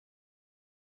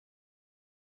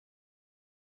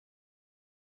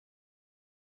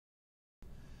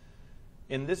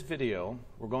In this video,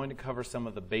 we're going to cover some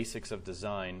of the basics of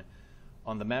design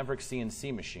on the Maverick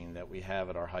CNC machine that we have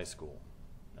at our high school.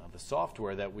 Now, the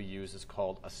software that we use is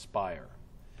called Aspire.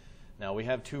 Now, we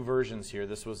have two versions here.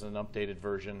 This was an updated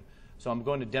version. So I'm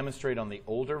going to demonstrate on the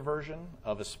older version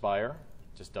of Aspire.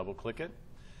 Just double-click it.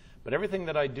 But everything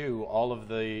that I do, all of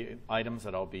the items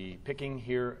that I'll be picking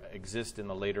here exist in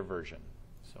the later version.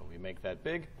 So we make that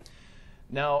big.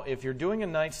 Now, if you're doing a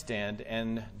nightstand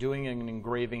and doing an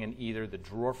engraving in either the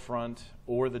drawer front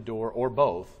or the door or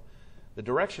both, the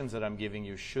directions that I'm giving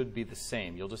you should be the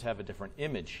same. You'll just have a different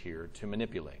image here to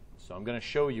manipulate. So I'm going to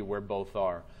show you where both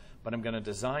are, but I'm going to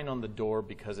design on the door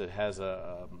because it has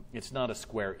it's not a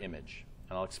square image,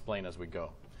 and I'll explain as we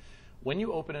go. When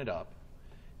you open it up,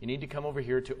 you need to come over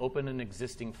here to open an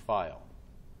existing file.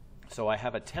 So I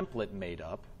have a template made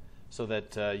up so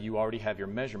that you already have your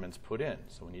measurements put in.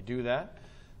 So when you do that,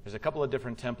 there's a couple of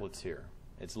different templates here.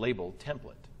 It's labeled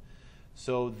template.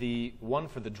 So the one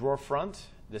for the drawer front,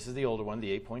 this is the older one,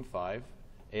 the 8.5.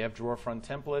 AF drawer front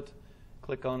template.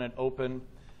 Click on it, open.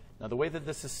 Now the way that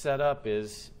this is set up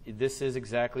is, this is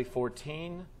exactly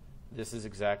 14. This is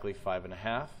exactly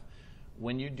 5.5.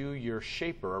 When you do your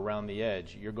shaper around the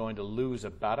edge, you're going to lose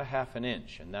about a ½ an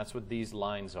inch, and that's what these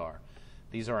lines are.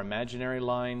 These are imaginary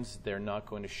lines. They're not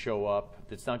going to show up.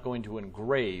 It's not going to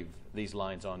engrave these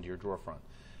lines onto your drawer front.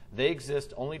 They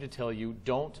exist only to tell you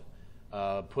don't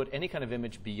put any kind of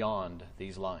image beyond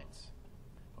these lines.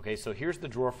 Okay, so here's the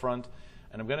drawer front,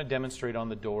 and I'm going to demonstrate on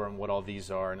the door and what all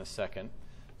these are in a second.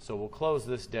 So we'll close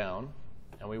this down,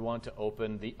 and we want to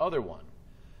open the other one.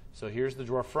 So here's the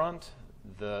drawer front,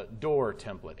 the door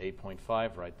template,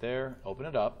 8.5 right there. Open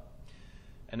it up.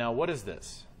 And now what is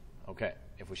this? Okay,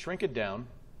 if we shrink it down,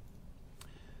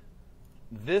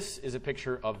 this is a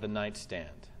picture of the nightstand.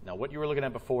 Now what you were looking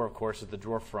at before, of course, is the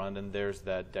drawer front, and there's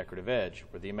that decorative edge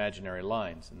or the imaginary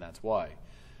lines, and that's why.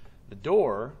 The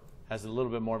door has a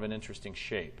little bit more of an interesting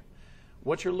shape.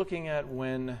 What you're looking at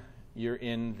when you're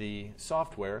in the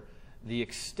software, the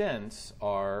extents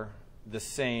are the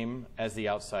same as the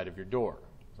outside of your door.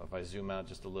 So if I zoom out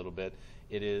just a little bit,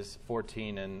 it is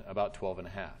 14 and about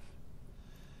 12.5.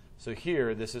 So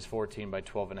here, this is 14 by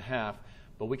 12.5,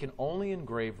 but we can only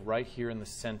engrave right here in the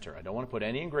center. I don't want to put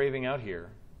any engraving out here.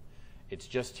 It's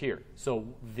just here. So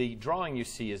the drawing you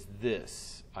see is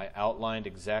this. I outlined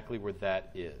exactly where that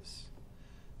is.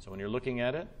 So when you're looking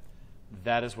at it,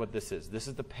 that is what this is. This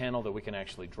is the panel that we can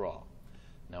actually draw.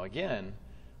 Now again,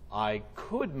 I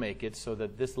could make it so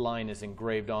that this line is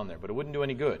engraved on there, but it wouldn't do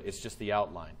any good. It's just the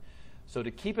outline. So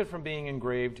to keep it from being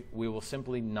engraved, we will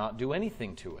simply not do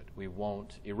anything to it. We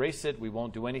won't erase it. We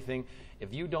won't do anything.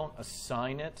 If you don't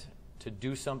assign it to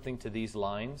do something to these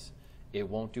lines, it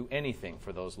won't do anything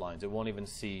for those lines. It won't even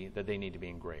see that they need to be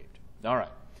engraved. All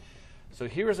right. So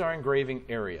here's our engraving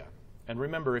area. And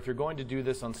remember, if you're going to do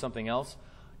this on something else,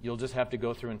 you'll just have to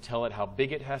go through and tell it how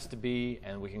big it has to be,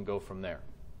 and we can go from there.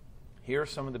 Here are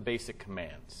some of the basic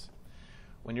commands.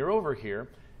 When you're over here,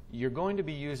 you're going to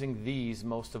be using these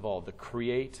most of all, the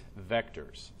create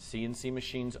vectors. CNC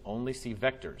machines only see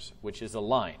vectors, which is a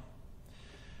line.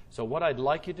 So what I'd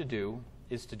like you to do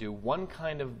is to do one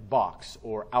kind of box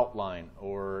or outline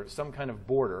or some kind of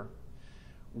border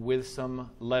with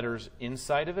some letters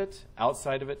inside of it,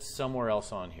 outside of it, somewhere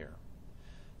else on here.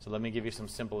 So let me give you some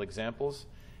simple examples.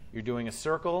 You're doing a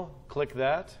circle, click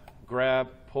that, grab,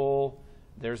 pull,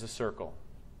 there's a circle.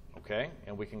 Okay,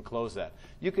 and we can close that.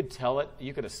 You could tell it,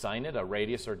 you could assign it a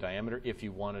radius or diameter if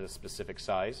you wanted a specific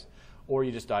size, or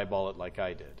you just eyeball it like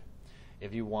I did.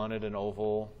 If you wanted an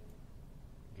oval,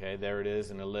 okay, there it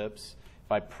is, an ellipse.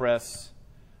 If I press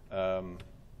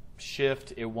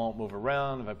shift, it won't move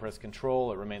around. If I press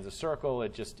control, it remains a circle.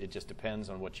 It just depends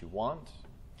on what you want.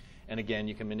 And again,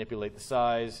 you can manipulate the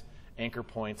size, anchor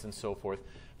points, and so forth.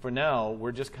 For now,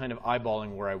 we're just kind of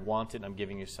eyeballing where I want it, and I'm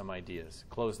giving you some ideas.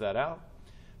 Close that out.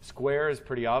 Square is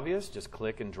pretty obvious. Just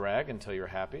click and drag until you're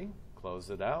happy. Close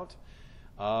it out.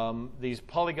 These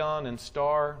polygon and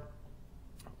star,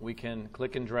 we can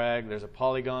click and drag. There's a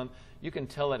polygon. You can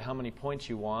tell it how many points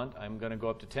you want. I'm going to go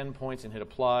up to 10 points and hit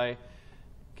apply.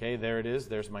 Okay, there it is.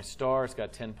 There's my star. It's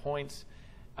got 10 points.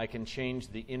 I can change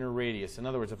the inner radius. In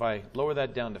other words, if I lower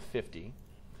that down to 50,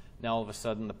 now all of a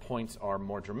sudden the points are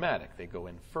more dramatic. They go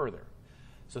in further.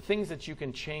 So things that you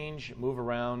can change, move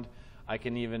around. I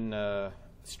can even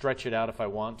stretch it out if I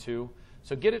want to.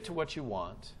 So get it to what you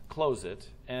want, close it,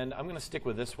 and I'm going to stick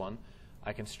with this one.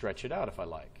 I can stretch it out if I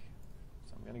like.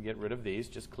 So I'm going to get rid of these.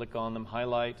 Just click on them,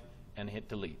 highlight, and hit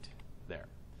delete. There.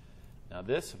 Now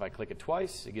this, if I click it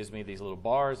twice, it gives me these little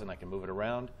bars, and I can move it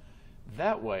around.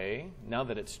 That way, now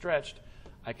that it's stretched,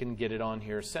 I can get it on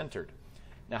here centered.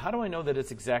 Now, how do I know that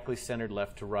it's exactly centered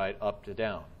left to right, up to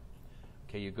down?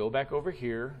 Okay, you go back over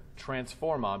here,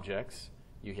 transform objects,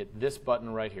 you hit this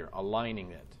button right here,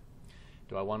 aligning it.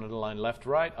 Do I want it aligned left,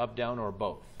 right, up, down, or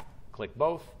both? Click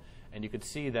both, and you can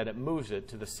see that it moves it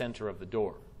to the center of the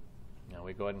door. Now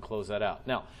we go ahead and close that out.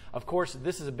 Now, of course,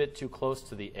 this is a bit too close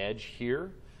to the edge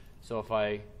here, so if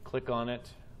I click on it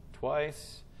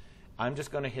twice, I'm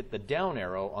just going to hit the down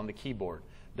arrow on the keyboard.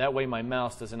 That way my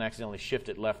mouse doesn't accidentally shift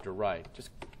it left or right, just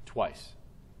twice,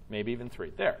 maybe even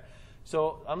 3. There.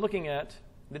 So I'm looking at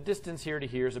the distance here to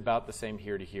here is about the same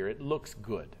here to here. It looks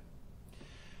good.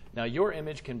 Now your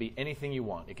image can be anything you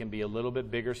want. It can be a little bit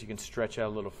bigger so you can stretch out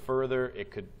a little further.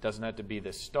 It doesn't have to be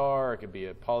this star. It could be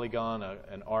a polygon,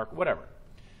 an arc, whatever.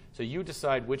 So you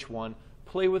decide which one.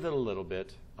 Play with it a little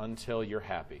bit until you're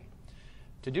happy.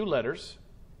 To do letters,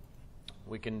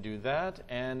 we can do that,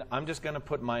 and I'm just going to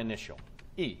put my initial,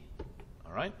 E.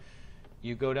 All right?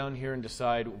 You go down here and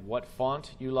decide what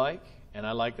font you like, and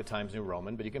I like the Times New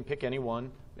Roman, but you can pick any one.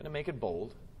 I'm going to make it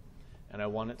bold, and I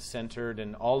want it centered,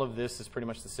 and all of this is pretty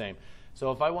much the same.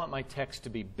 So if I want my text to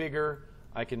be bigger,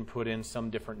 I can put in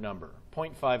some different number.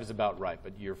 0.5 is about right,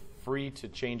 but you're free to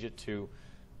change it to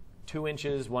 2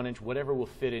 inches, 1 inch, whatever will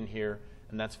fit in here,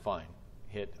 and that's fine.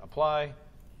 Hit apply,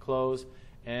 close,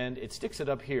 and it sticks it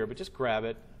up here, but just grab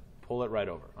it, pull it right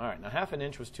over. All right, now 1/2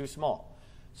 inch was too small.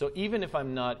 So even if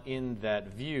I'm not in that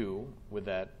view with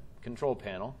that control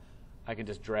panel, I can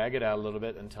just drag it out a little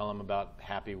bit until I'm about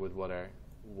happy with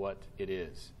what it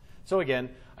is. So again,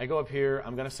 I go up here,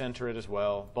 I'm going to center it as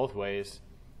well, both ways,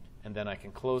 and then I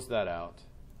can close that out,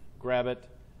 grab it,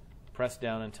 press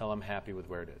down until I'm happy with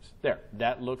where it is. There,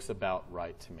 that looks about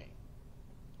right to me.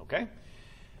 Okay?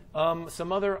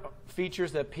 Some other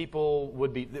features that people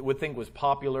would think was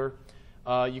popular,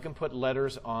 you can put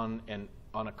letters on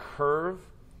a curve.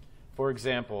 For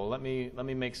example, let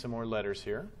me make some more letters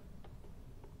here.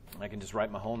 I can just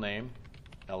write my whole name,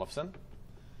 Ellefson,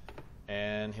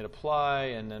 and hit apply,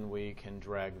 and then we can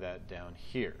drag that down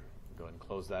here. Go ahead and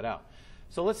close that out.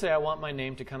 So let's say I want my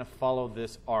name to kind of follow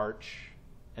this arch,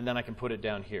 and then I can put it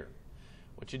down here.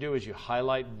 What you do is you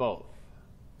highlight both.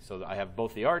 So that I have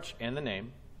both the arch and the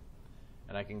name,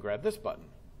 and I can grab this button.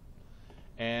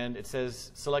 And it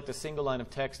says select a single line of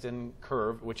text and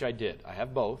curve, which I did. I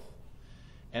have both.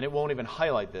 And it won't even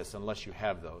highlight this unless you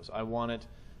have those. I want it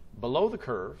below the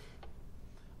curve.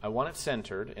 I want it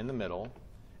centered in the middle.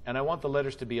 And I want the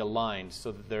letters to be aligned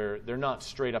so that they're not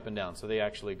straight up and down. So they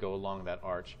actually go along that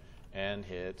arch. And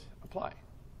hit apply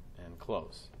and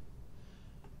close.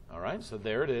 All right, so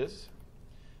there it is.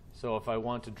 So if I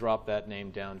want to drop that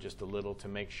name down just a little to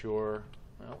make sure,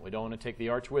 well, we don't want to take the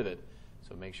arch with it.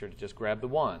 So make sure to just grab the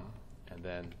 1 and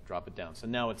then drop it down. So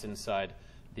now it's inside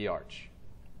the arch.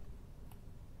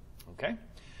 Okay?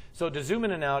 So to zoom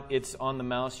in and out, it's on the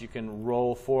mouse. You can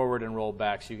roll forward and roll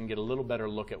back so you can get a little better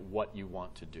look at what you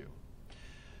want to do.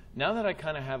 Now that I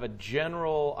kind of have a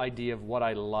general idea of what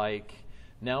I like,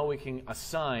 now we can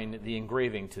assign the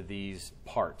engraving to these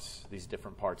parts, these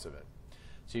different parts of it.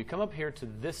 So you come up here to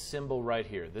this symbol right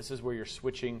here. This is where you're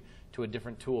switching to a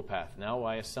different tool path. Now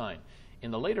I assign. In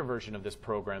the later version of this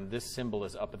program, this symbol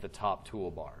is up at the top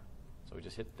toolbar. So we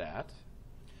just hit that.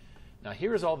 Now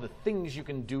here's all the things you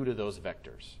can do to those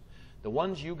vectors. The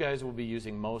ones you guys will be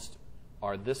using most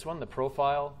are this one, the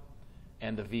profile,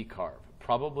 and the V-carve.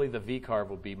 Probably the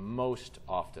V-carve will be most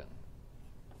often.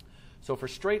 So for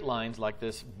straight lines like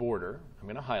this border, I'm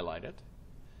going to highlight it,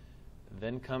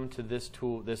 then come to this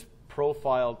tool, this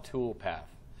profile tool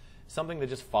path, something that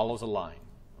just follows a line.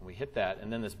 And we hit that,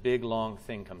 and then this big long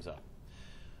thing comes up.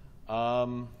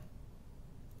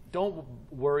 Don't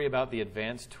worry about the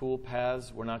advanced tool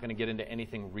paths. We're not going to get into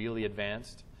anything really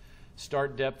advanced.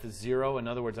 Start depth is 0. In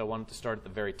other words, I want it to start at the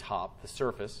very top, the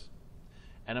surface.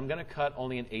 And I'm going to cut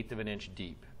only 1/8 of an inch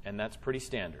deep, and that's pretty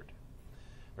standard.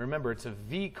 Remember, it's a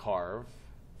V-carve,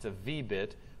 it's a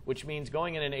V-bit, which means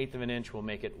going in 1/8 of an inch will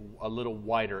make it a little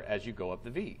wider as you go up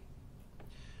the V.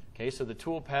 Okay, so the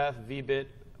tool path, V-bit,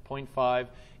 0.5.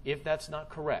 If that's not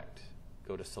correct,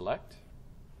 go to Select,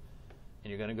 and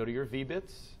you're going to go to your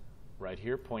V-bits, right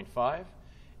here, 0.5,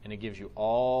 and it gives you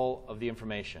all of the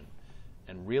information.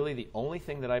 And really the only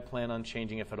thing that I plan on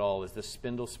changing, if at all, is the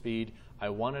spindle speed. I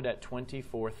want it at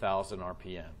 24,000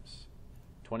 RPMs.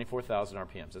 24,000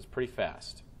 RPMs. That's pretty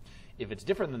fast. If it's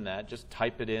different than that, just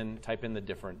type in the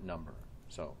different number.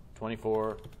 So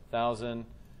 24,000,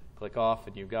 click off,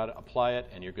 and you've got to apply it,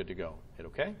 and you're good to go. Hit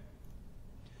OK.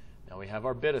 Now we have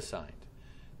our bit assigned.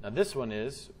 Now this one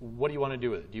is, what do you want to do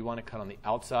with it? Do you want to cut on the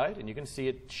outside? And you can see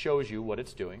it shows you what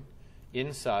it's doing.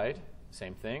 Inside,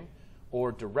 same thing.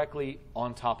 or directly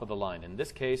on top of the line. In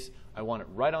this case, I want it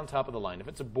right on top of the line. If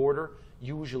it's a border,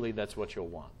 usually that's what you'll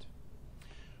want.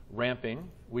 Ramping,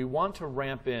 we want to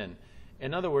ramp in.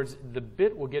 In other words, the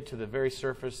bit will get to the very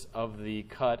surface of the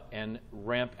cut and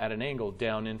ramp at an angle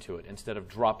down into it instead of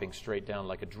dropping straight down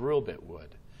like a drill bit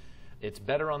would. It's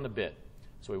better on the bit.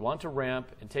 So we want to ramp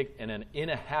and take, and then in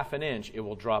a half an inch, it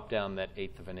will drop down that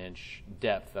 1/8 of an inch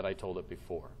depth that I told it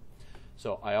before.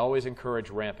 So I always encourage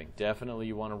ramping. Definitely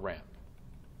you want to ramp.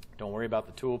 Don't worry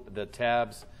about the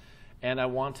tabs. And I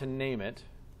want to name it,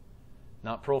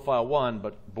 not profile 1,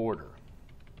 but border.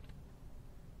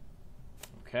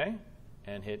 Okay,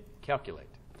 and hit calculate.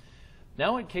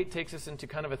 Now it takes us into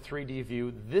kind of a 3D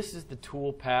view. This is the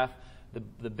tool path.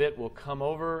 The bit will come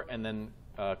over and then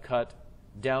cut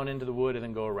down into the wood and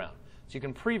then go around. So you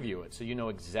can preview it so you know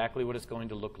exactly what it's going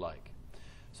to look like.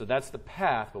 So that's the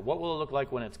path, but what will it look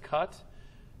like when it's cut?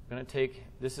 We're going to take,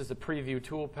 this is the preview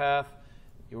tool path.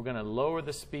 You're going to lower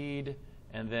the speed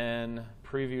and then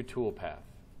preview tool path.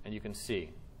 And you can see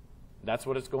that's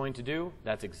what it's going to do.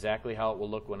 That's exactly how it will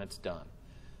look when it's done.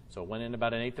 So it went in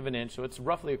about 1/8 of an inch, so it's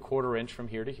roughly 1/4 inch from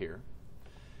here to here.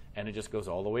 And it just goes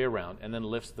all the way around and then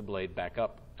lifts the blade back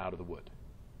up out of the wood.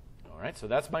 All right, so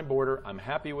that's my border. I'm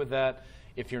happy with that.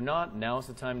 If you're not, now's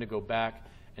the time to go back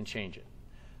and change it.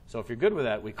 So if you're good with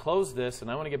that, we close this,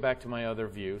 and I want to get back to my other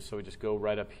view, so we just go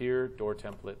right up here, door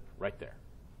template, right there.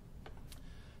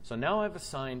 So now I've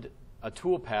assigned a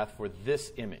tool path for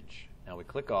this image. Now we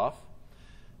click off.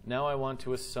 Now I want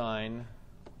to assign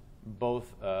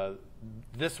both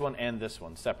this one and this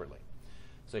one separately.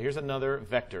 So here's another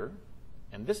vector,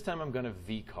 and this time I'm going to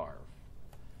V-carve.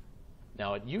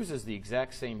 Now it uses the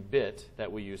exact same bit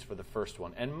that we used for the first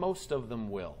one, and most of them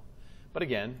will. But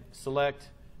again, select,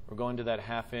 we're going to that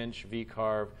 1/2 inch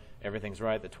V-carve, everything's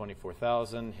right, the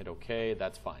 24,000, hit OK,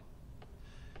 that's fine.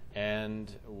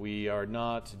 And we are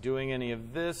not doing any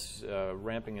of this,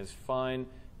 ramping is fine.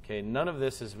 Okay, none of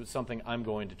this is something I'm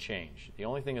going to change. The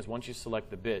only thing is once you select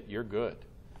the bit, you're good.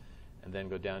 And then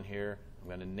go down here, I'm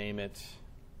going to name it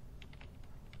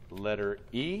letter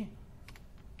E.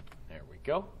 There we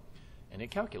go. And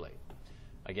hit calculate.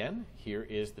 Again, here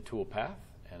is the tool path,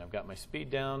 and I've got my speed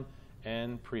down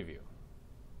and preview.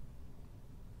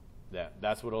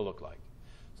 That's what it'll look like.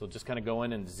 So just kind of go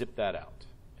in and zip that out,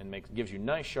 and gives you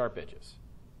nice sharp edges.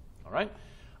 All right?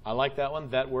 I like that one.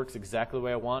 That works exactly the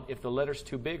way I want. If the letter's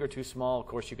too big or too small, of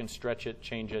course you can stretch it,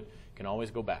 change it. You can always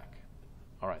go back.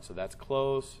 All right, so that's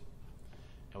close.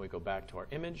 And we go back to our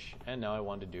image, and now I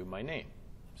want to do my name.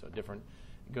 So different.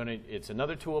 It's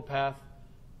another tool path,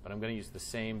 but I'm going to use the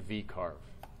same V-carve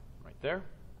right there.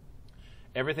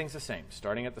 Everything's the same,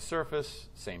 starting at the surface,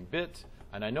 same bit.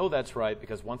 And I know that's right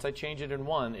because once I change it in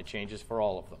one, it changes for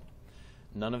all of them.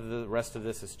 None of the rest of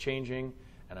this is changing,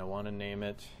 and I want to name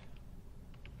it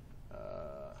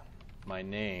my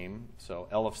name. So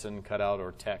Ellefson cutout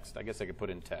or text. I guess I could put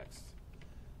in text.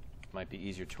 Might be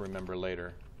easier to remember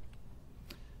later.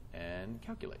 And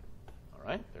calculate. All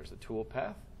right, there's a tool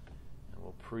path. And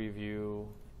we'll preview.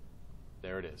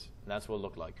 There it is. And that's what it'll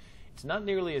look like. It's not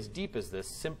nearly as deep as this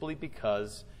simply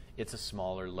because it's a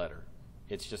smaller letter.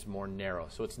 It's just more narrow.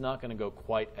 So it's not going to go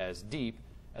quite as deep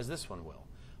as this one will.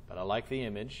 But I like the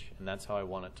image, and that's how I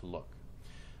want it to look.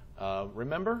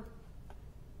 Remember,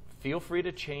 feel free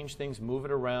to change things, move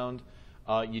it around.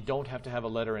 You don't have to have a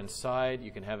letter inside.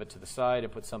 You can have it to the side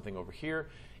and put something over here.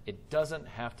 It doesn't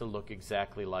have to look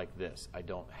exactly like this. I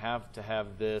don't have to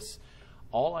have this.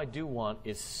 All I do want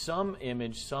is some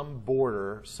image, some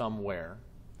border somewhere,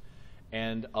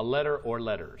 and a letter or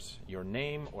letters. Your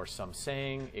name or some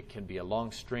saying. It can be a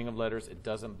long string of letters. It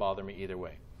doesn't bother me either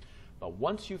way. But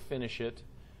once you finish it,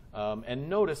 and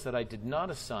notice that I did not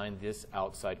assign this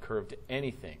outside curve to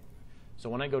anything. So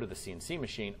when I go to the CNC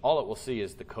machine, all it will see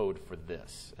is the code for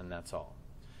this, and that's all.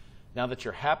 Now that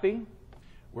you're happy,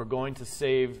 we're going to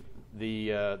save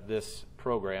this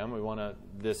program. We want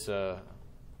this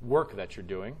work that you're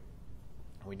doing.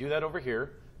 We do that over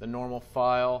here, the normal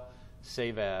file,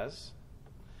 save as,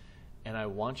 and I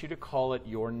want you to call it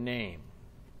your name,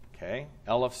 okay?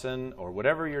 Ellefson or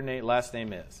whatever your last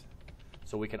name is,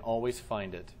 so we can always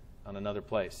find it on another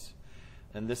place.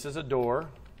 And this is a door,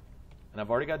 and I've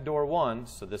already got door 1,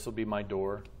 so this will be my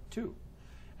door 2,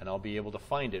 and I'll be able to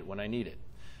find it when I need it.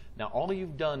 Now all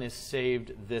you've done is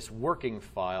saved this working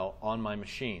file on my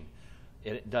machine.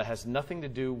 It has nothing to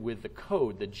do with the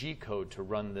code, the G code, to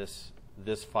run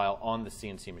this file on the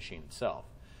CNC machine itself.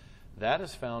 That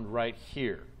is found right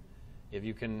here. If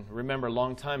you can remember a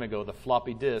long time ago, the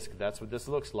floppy disk, that's what this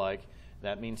looks like.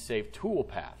 That means save tool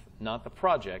path, not the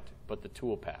project, but the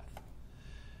tool path.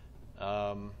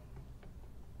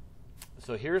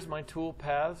 So here's my tool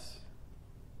paths.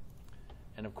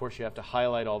 And of course you have to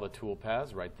highlight all the tool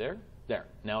paths right there. There,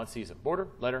 now it sees it. Border,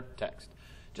 letter, text.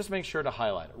 Just make sure to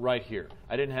highlight it right here.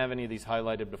 I didn't have any of these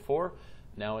highlighted before.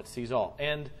 Now it sees all.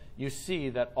 And you see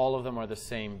that all of them are the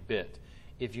same bit.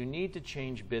 If you need to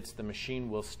change bits, the machine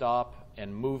will stop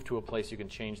and move to a place you can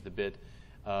change the bit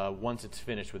once it's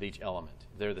finished with each element.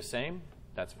 If they're the same,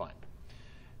 that's fine.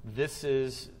 This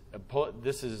is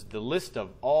the list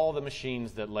of all the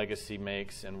machines that Legacy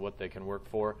makes and what they can work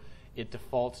for. It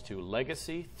defaults to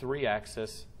Legacy,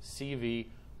 3-axis, CV,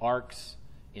 arcs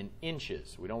in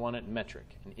inches. We don't want it in metric,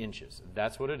 in inches.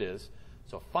 That's what it is.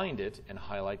 So find it and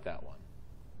highlight that one.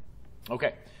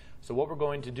 Okay, so what we're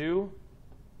going to do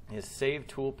is save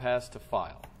toolpaths to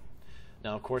file.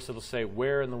 Now, of course, it'll say,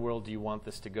 where in the world do you want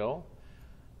this to go?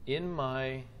 In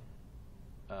my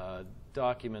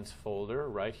documents folder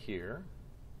right here,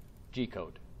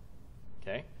 G-code.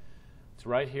 Okay, it's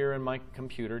right here in my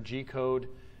computer, G-code,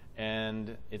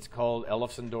 and it's called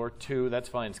Ellefson Door 2. That's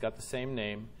fine. It's got the same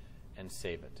name, and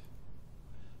save it.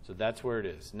 So that's where it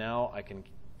is. Now I can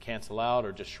cancel out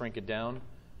or just shrink it down.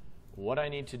 What I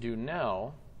need to do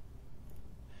now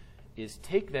is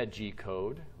take that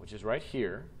G-code, which is right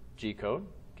here, G-code.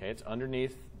 Okay, it's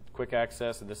underneath quick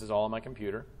access, and this is all on my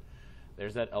computer.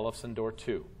 There's that Ellefson Door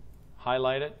 2.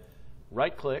 Highlight it,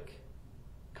 right-click,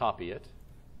 copy it.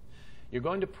 You're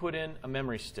going to put in a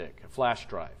memory stick, a flash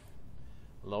drive.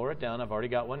 Lower it down. I've already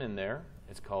got one in there.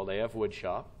 It's called AF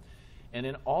Woodshop. And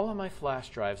in all of my flash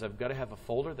drives, I've got to have a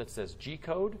folder that says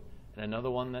G-code and another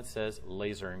one that says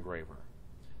Laser Engraver,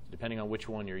 depending on which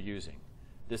one you're using.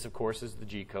 This, of course, is the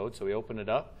G-code. So we open it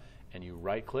up, and you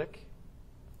right-click,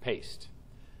 paste.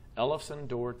 Ellefson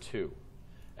Door 2.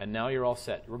 And now you're all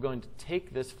set. We're going to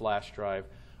take this flash drive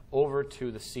over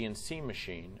to the CNC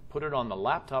machine, put it on the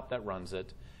laptop that runs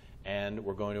it, and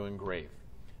we're going to engrave.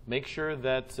 Make sure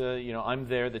that I'm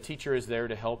there. The teacher is there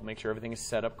to help make sure everything is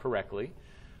set up correctly.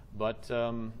 But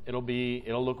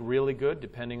it'll look really good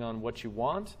depending on what you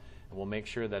want, and we'll make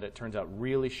sure that it turns out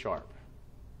really sharp.